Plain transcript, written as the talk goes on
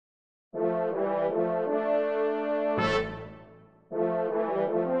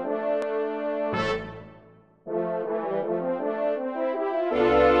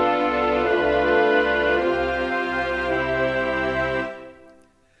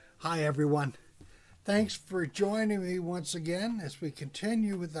Hi, everyone. Thanks for joining me once again as we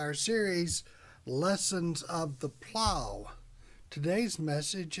continue with our series, Lessons of the Plow. Today's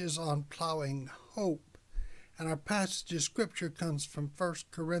message is on Plowing Hope, and our passage of Scripture comes from 1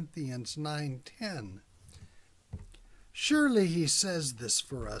 Corinthians 9:10. Surely he says this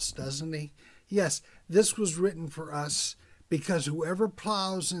for us, doesn't he? Yes, this was written for us because whoever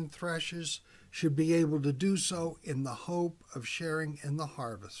plows and threshes should be able to do so in the hope of sharing in the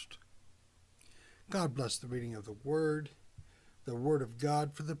harvest. God bless the reading of the Word of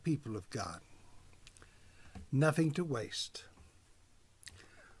God for the people of God. Nothing to waste.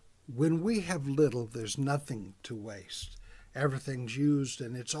 When we have little, there's nothing to waste. Everything's used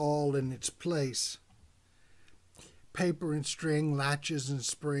and it's all in its place. Paper and string, latches and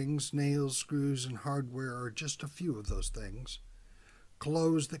springs, nails, screws, and hardware are just a few of those things.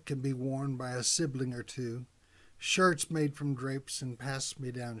 Clothes that can be worn by a sibling or two, shirts made from drapes and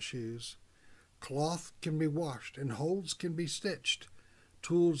pass-me-down shoes. Cloth can be washed and holes can be stitched.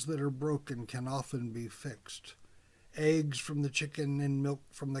 Tools that are broken can often be fixed. Eggs from the chicken and milk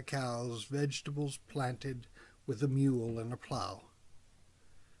from the cows, vegetables planted with a mule and a plow.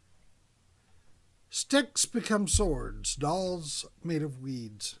 Sticks become swords, dolls made of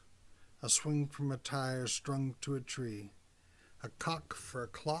weeds, a swing from a tire strung to a tree. A cock for a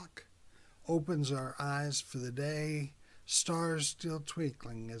clock opens our eyes for the day, stars still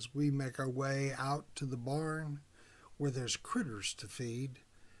twinkling as we make our way out to the barn where there's critters to feed,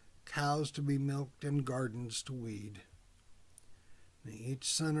 cows to be milked, and gardens to weed. Each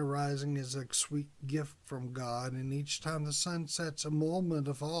sun arising is a sweet gift from God, and each time the sun sets a moment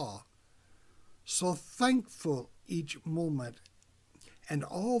of awe. So thankful each moment and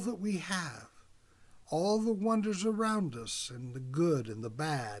all that we have, all the wonders around us and the good and the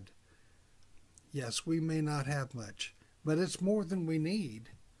bad. Yes, we may not have much, but it's more than we need.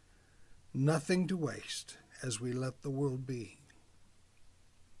 Nothing to waste as we let the world be.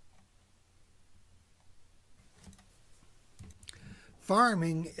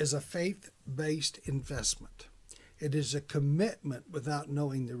 Farming is a faith-based investment. It is a commitment without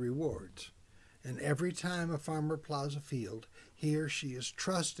knowing the rewards. And every time a farmer plows a field, he or she is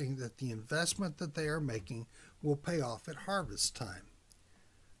trusting that the investment that they are making will pay off at harvest time.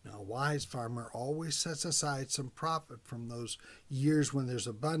 Now, a wise farmer always sets aside some profit from those years when there's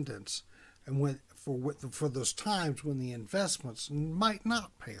abundance and for those times when the investments might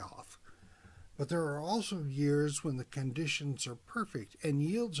not pay off. But there are also years when the conditions are perfect and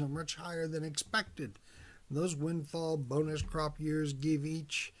yields are much higher than expected. Those windfall bonus crop years give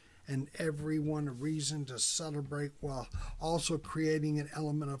each and everyone a reason to celebrate while also creating an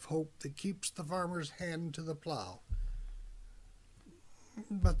element of hope that keeps the farmer's hand to the plow.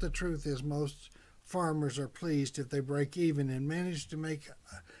 But the truth is most farmers are pleased if they break even and manage to make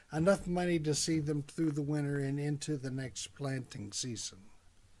enough money to see them through the winter and into the next planting season.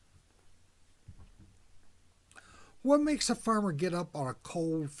 What makes a farmer get up on a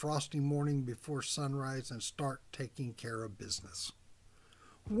cold, frosty morning before sunrise and start taking care of business?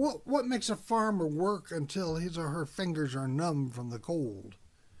 What makes a farmer work until his or her fingers are numb from the cold?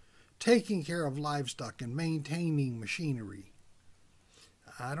 Taking care of livestock and maintaining machinery.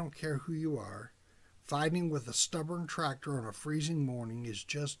 I don't care who you are. Fighting with a stubborn tractor on a freezing morning is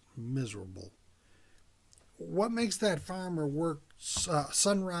just miserable. What makes that farmer work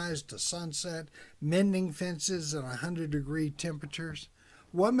sunrise to sunset, mending fences at 100-degree temperatures?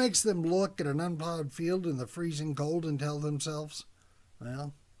 What makes them look at an unplowed field in the freezing cold and tell themselves,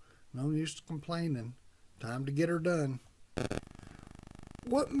 well, no use complaining. Time to get her done.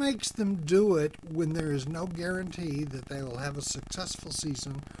 What makes them do it when there is no guarantee that they will have a successful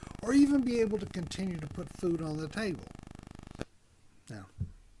season or even be able to continue to put food on the table? Now,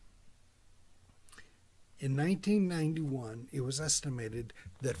 in 1991, it was estimated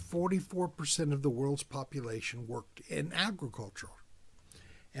that 44% of the world's population worked in agriculture.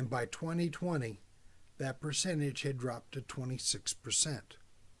 And by 2020, that percentage had dropped to 26%.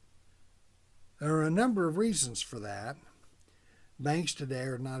 There are a number of reasons for that. Banks today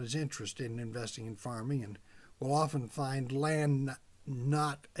are not as interested in investing in farming and will often find land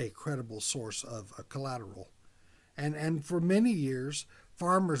not a credible source of collateral. And for many years,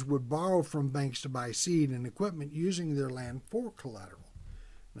 farmers would borrow from banks to buy seed and equipment using their land for collateral.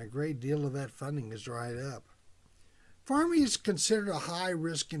 And a great deal of that funding has dried up. Farming is considered a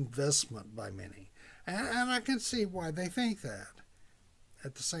high-risk investment by many, and I can see why they think that.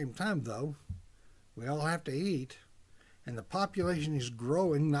 At the same time, though, we all have to eat, and the population is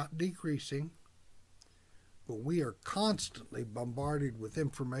growing, not decreasing. but we are constantly bombarded with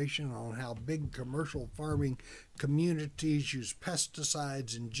information on how big commercial farming communities use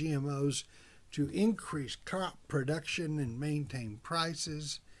pesticides and GMOs to increase crop production and maintain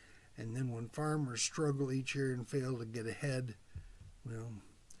prices. And then when farmers struggle each year and fail to get ahead, well,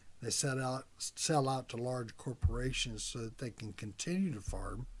 they sell out to large corporations so that they can continue to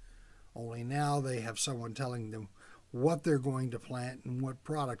farm. Only now they have someone telling them what they're going to plant and what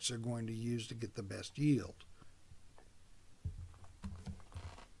products they're going to use to get the best yield.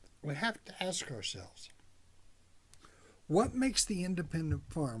 We have to ask ourselves, what makes the independent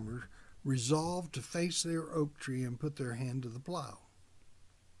farmer resolve to face their oak tree and put their hand to the plow?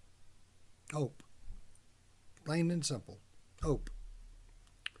 Hope. Plain and simple. Hope.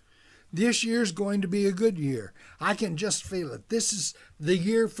 This year's going to be a good year. I can just feel it. This is the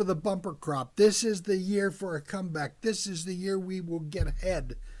year for the bumper crop. This is the year for a comeback. This is the year we will get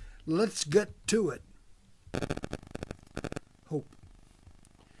ahead. Let's get to it. Hope.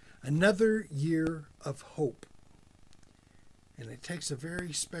 Another year of hope. And it takes a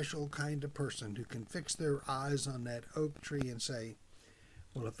very special kind of person who can fix their eyes on that oak tree and say,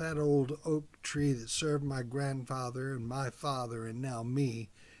 well, if that old oak tree that served my grandfather and my father and now me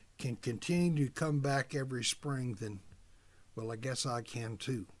can continue to come back every spring, then, well, I guess I can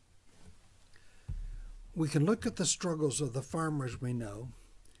too. We can look at the struggles of the farmers we know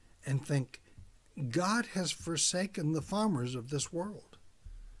and think, God has forsaken the farmers of this world.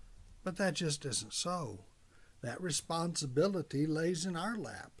 But that just isn't so. That responsibility lays in our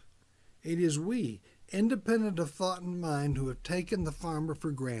lap. It is we, independent of thought and mind, who have taken the farmer for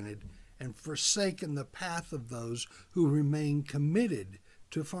granted and forsaken the path of those who remain committed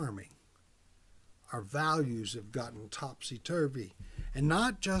to farming. Our values have gotten topsy-turvy, and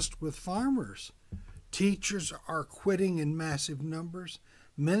not just with farmers. Teachers are quitting in massive numbers.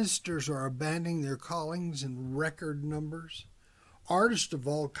 Ministers are abandoning their callings in record numbers. Artists of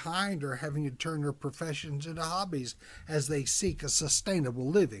all kinds are having to turn their professions into hobbies as they seek a sustainable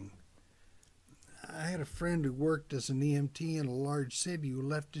living. I had a friend who worked as an EMT in a large city who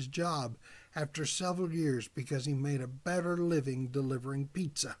left his job after several years because he made a better living delivering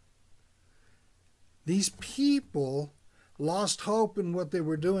pizza. These people lost hope in what they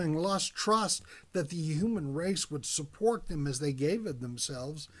were doing, lost trust that the human race would support them as they gave of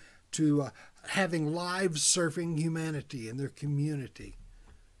themselves to having lives serving humanity in their community.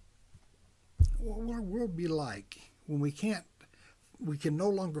 What will our world be like when we can no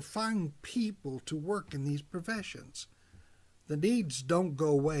longer find people to work in these professions? The needs don't go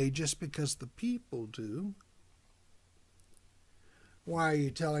away just because the people do. Why are you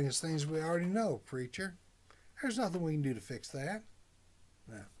telling us things we already know, preacher? There's nothing we can do to fix that.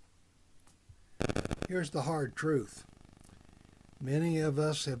 Now, here's the hard truth. Many of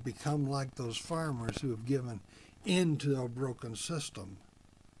us have become like those farmers who have given in to a broken system.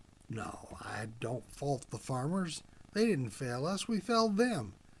 No, I don't fault the farmers. They didn't fail us, we failed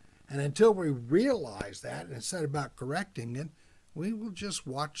them. And until we realize that and set about correcting it, we will just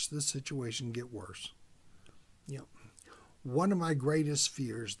watch the situation get worse. One of my greatest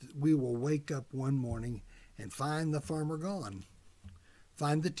fears is that we will wake up one morning and find the farmer gone,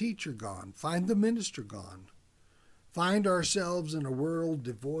 find the teacher gone, find the minister gone, find ourselves in a world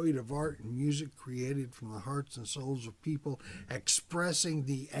devoid of art and music created from the hearts and souls of people expressing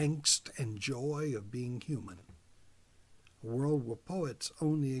the angst and joy of being human. A world where poets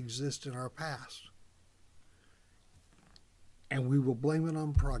only exist in our past. And we will blame it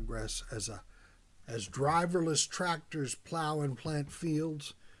on progress as driverless tractors plow and plant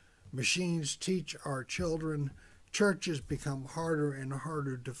fields, machines teach our children, churches become harder and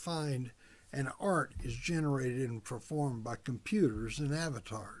harder to find, and art is generated and performed by computers and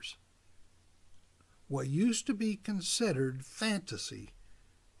avatars. What used to be considered fantasy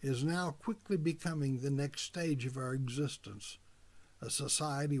is now quickly becoming the next stage of our existence, a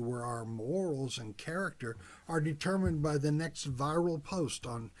society where our morals and character are determined by the next viral post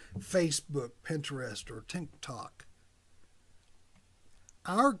on Facebook, Pinterest, or TikTok.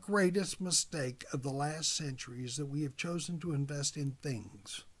 Our greatest mistake of the last century is that we have chosen to invest in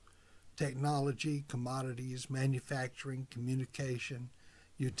things, technology, commodities, manufacturing, communication,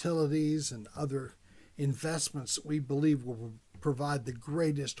 utilities, and other investments that we believe will provide the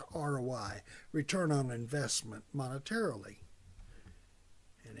greatest ROI, return on investment, monetarily.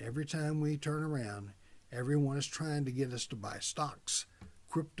 And every time we turn around, everyone is trying to get us to buy stocks,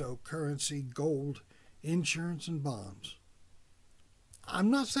 cryptocurrency, gold, insurance, and bonds.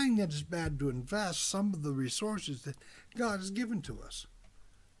 I'm not saying that it's bad to invest some of the resources that God has given to us.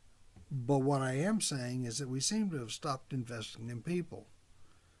 But what I am saying is that we seem to have stopped investing in people.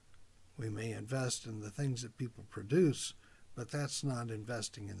 We may invest in the things that people produce, but that's not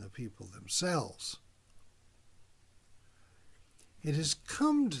investing in the people themselves. It has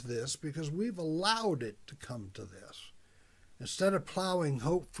come to this because we've allowed it to come to this. Instead of plowing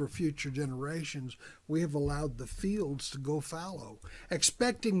hope for future generations, we have allowed the fields to go fallow,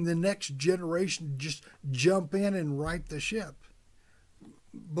 expecting the next generation to just jump in and right the ship.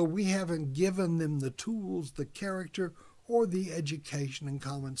 But we haven't given them the tools, the character, or the education and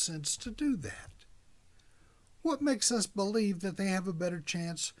common sense to do that. What makes us believe that they have a better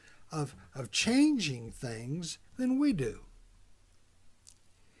chance of changing things than we do?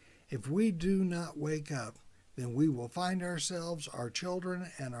 If we do not wake up, then we will find ourselves, our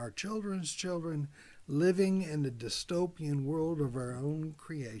children, and our children's children living in the dystopian world of our own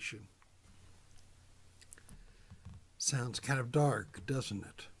creation. Sounds kind of dark, doesn't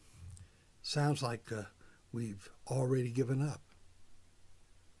it? Sounds like we've already given up.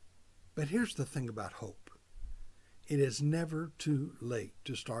 But here's the thing about hope. It is never too late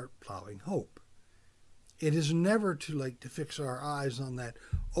to start plowing hope. It is never too late to fix our eyes on that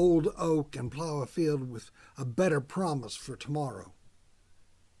old oak and plow a field with a better promise for tomorrow.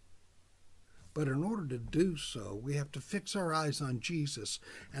 But in order to do so, we have to fix our eyes on Jesus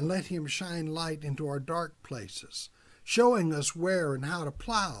and let him shine light into our dark places, showing us where and how to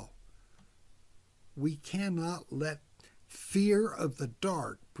plow. We cannot let fear of the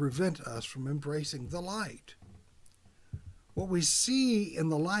dark prevent us from embracing the light. What we see in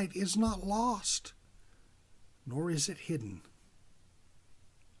the light is not lost, nor is it hidden.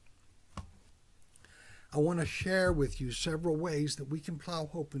 I want to share with you several ways that we can plow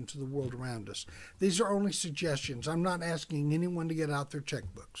hope into the world around us. These are only suggestions. I'm not asking anyone to get out their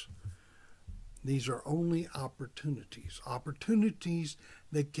checkbooks. These are only opportunities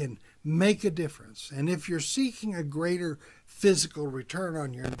that can make a difference. And if you're seeking a greater physical return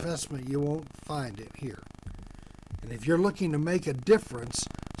on your investment, you won't find it here. And if you're looking to make a difference,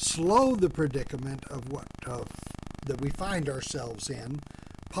 slow the predicament that we find ourselves in,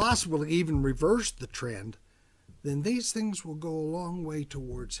 possibly even reverse the trend, then these things will go a long way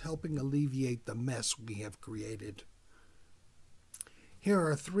towards helping alleviate the mess we have created. Here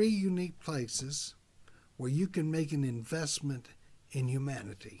are 3 unique places where you can make an investment in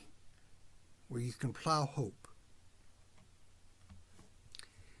humanity, where you can plow hope.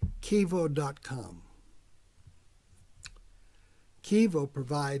 Kivo.com. Kivo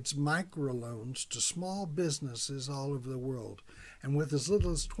provides microloans to small businesses all over the world, and with as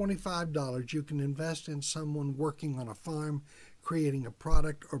little as $25, you can invest in someone working on a farm, creating a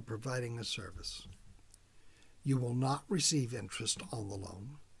product, or providing a service. You will not receive interest on the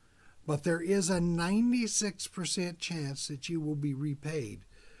loan, but there is a 96% chance that you will be repaid,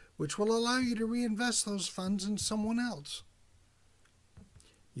 which will allow you to reinvest those funds in someone else.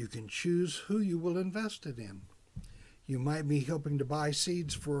 You can choose who you will invest it in. You might be helping to buy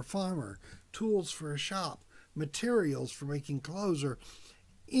seeds for a farmer, tools for a shop, materials for making clothes, or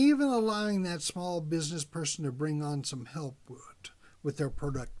even allowing that small business person to bring on some help with their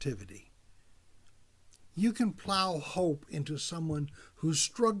productivity. You can plow hope into someone who's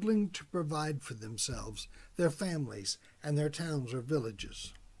struggling to provide for themselves, their families, and their towns or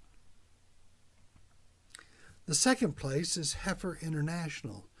villages. The second place is Heifer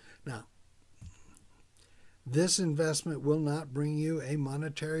International. Now, this investment will not bring you a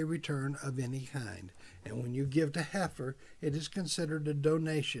monetary return of any kind, and when you give to Heifer, it is considered a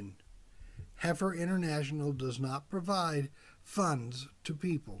donation. Heifer International does not provide funds to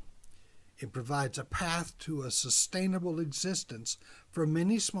people. It provides a path to a sustainable existence for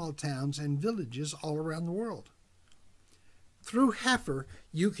many small towns and villages all around the world. Through Heifer,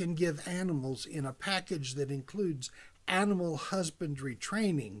 you can give animals in a package that includes animal husbandry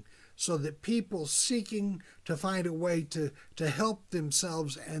training so that people seeking to find a way to help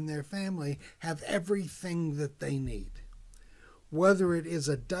themselves and their family have everything that they need. Whether it is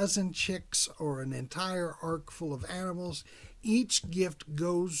a dozen chicks or an entire ark full of animals, each gift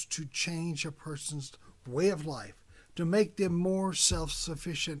goes to change a person's way of life, to make them more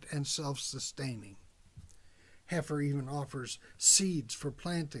self-sufficient and self-sustaining. Heifer even offers seeds for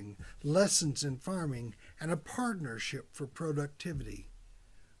planting, lessons in farming, and a partnership for productivity.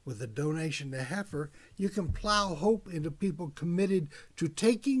 With a donation to Heifer, you can plow hope into people committed to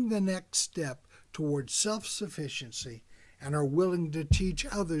taking the next step towards self-sufficiency and are willing to teach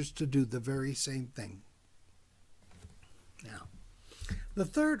others to do the very same thing. Now, the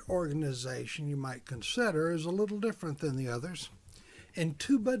third organization you might consider is a little different than the others.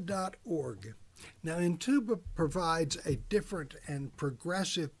 Intuba.org Now, Intuba provides a different and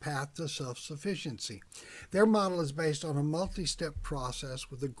progressive path to self-sufficiency. Their model is based on a multi-step process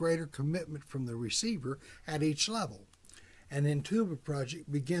with a greater commitment from the receiver at each level. An Intuba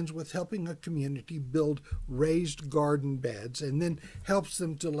project begins with helping a community build raised garden beds and then helps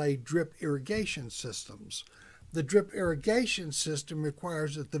them to lay drip irrigation systems. The drip irrigation system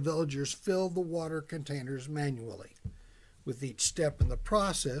requires that the villagers fill the water containers manually. With each step in the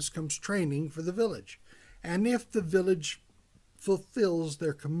process comes training for the village. And if the village fulfills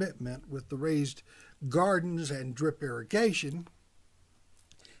their commitment with the raised gardens and drip irrigation,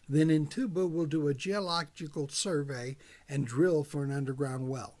 then Intuba will do a geological survey and drill for an underground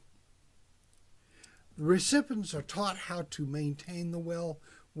well. The recipients are taught how to maintain the well,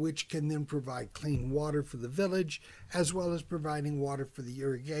 which can then provide clean water for the village, as well as providing water for the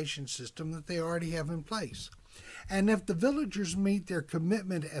irrigation system that they already have in place. And if the villagers meet their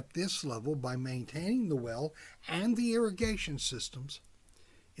commitment at this level by maintaining the well and the irrigation systems,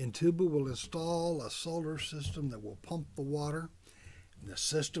 Intuba will install a solar system that will pump the water. The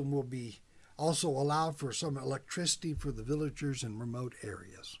system will be also allow for some electricity for the villagers in remote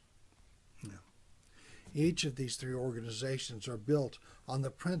areas. Each of these three organizations are built on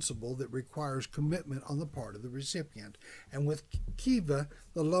the principle that requires commitment on the part of the recipient. And with Kiva,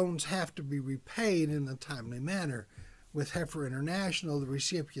 the loans have to be repaid in a timely manner. With Heifer International, the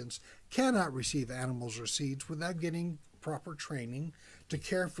recipients cannot receive animals or seeds without getting proper training to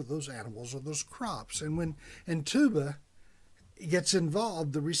care for those animals or those crops. And when Intuba gets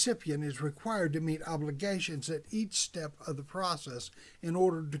involved, the recipient is required to meet obligations at each step of the process in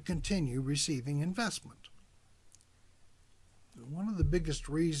order to continue receiving investment. One of the biggest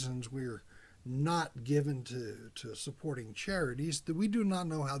reasons we're not given to supporting charities is that we do not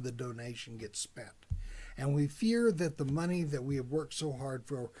know how the donation gets spent. And we fear that the money that we have worked so hard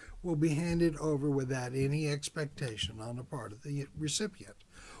for will be handed over without any expectation on the part of the recipient,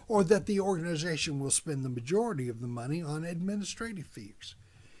 or that the organization will spend the majority of the money on administrative fees.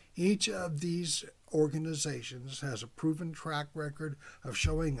 Each of these organizations has a proven track record of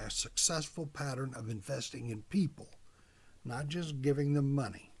showing a successful pattern of investing in people, not just giving them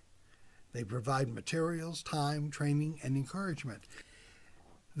money. They provide materials, time, training, and encouragement.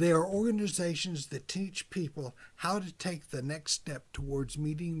 They are organizations that teach people how to take the next step towards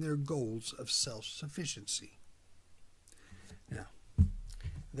meeting their goals of self-sufficiency. Now,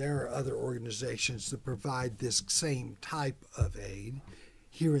 there are other organizations that provide this same type of aid.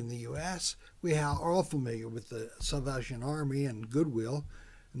 Here in the U.S., we are all familiar with the Salvation Army and Goodwill,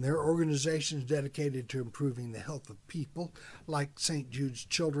 and there are organizations dedicated to improving the health of people, like St. Jude's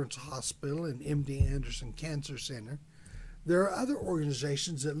Children's Hospital and MD Anderson Cancer Center. There are other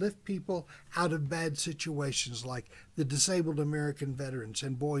organizations that lift people out of bad situations, like the Disabled American Veterans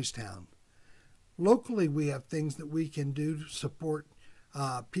in Boys Town. Locally, we have things that we can do to support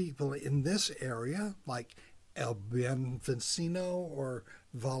people in this area, like El Bienvecino, or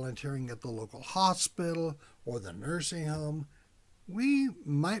volunteering at the local hospital or the nursing home. We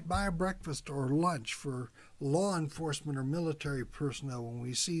might buy a breakfast or lunch for law enforcement or military personnel when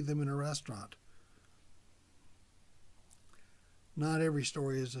we see them in a restaurant. Not every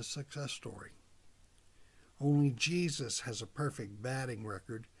story is a success story. Only Jesus has a perfect batting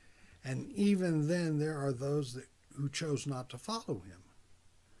record, and even then there are those who chose not to follow him.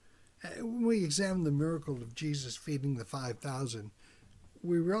 When we examine the miracle of Jesus feeding the 5,000,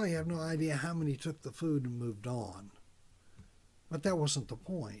 we really have no idea how many took the food and moved on. But that wasn't the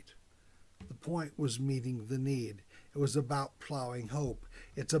point. The point was meeting the need. It was about plowing hope.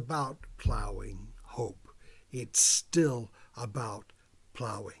 It's about plowing hope. It's still about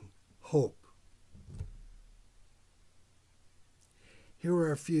plowing hope. Here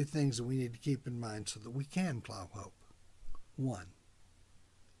are a few things that we need to keep in mind so that we can plow hope. 1.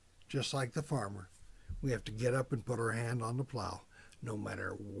 Just like the farmer, we have to get up and put our hand on the plow, no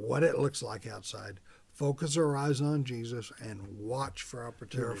matter what it looks like outside. Focus our eyes on Jesus and watch for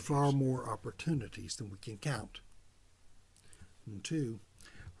opportunities. There are far more opportunities than we can count. And 2,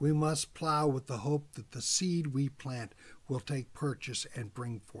 we must plow with the hope that the seed we plant will take purchase and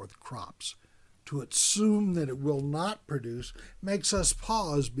bring forth crops. To assume that it will not produce makes us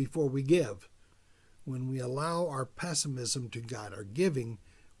pause before we give. When we allow our pessimism to guide our giving,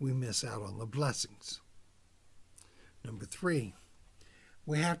 we miss out on the blessings. Number 3,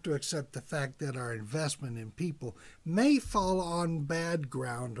 we have to accept the fact that our investment in people may fall on bad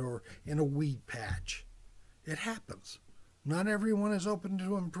ground or in a weed patch. It happens. Not everyone is open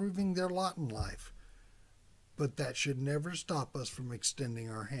to improving their lot in life, but that should never stop us from extending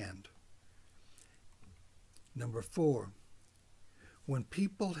our hand. Number 4, When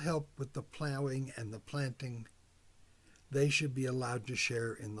people help with the plowing and the planting, they should be allowed to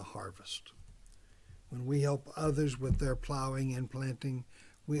share in the harvest. When we help others with their plowing and planting,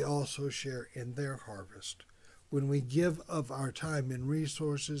 we also share in their harvest. When we give of our time and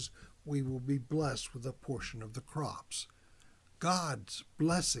resources, we will be blessed with a portion of the crops. God's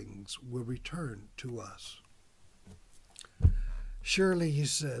blessings will return to us. Surely he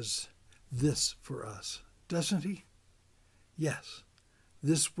says this for us, doesn't he? Yes,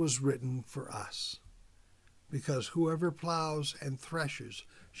 this was written for us, because whoever plows and threshes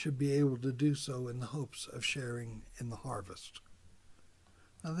should be able to do so in the hopes of sharing in the harvest.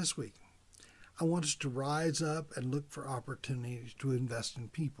 Now this week, I want us to rise up and look for opportunities to invest in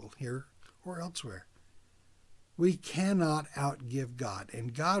people here or elsewhere. We cannot outgive God,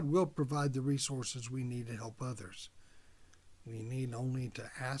 and God will provide the resources we need to help others. We need only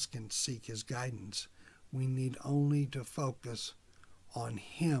to ask and seek his guidance. We need only to focus on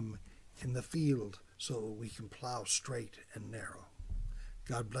him in the field so that we can plow straight and narrow.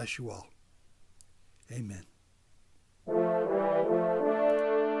 God bless you all. Amen.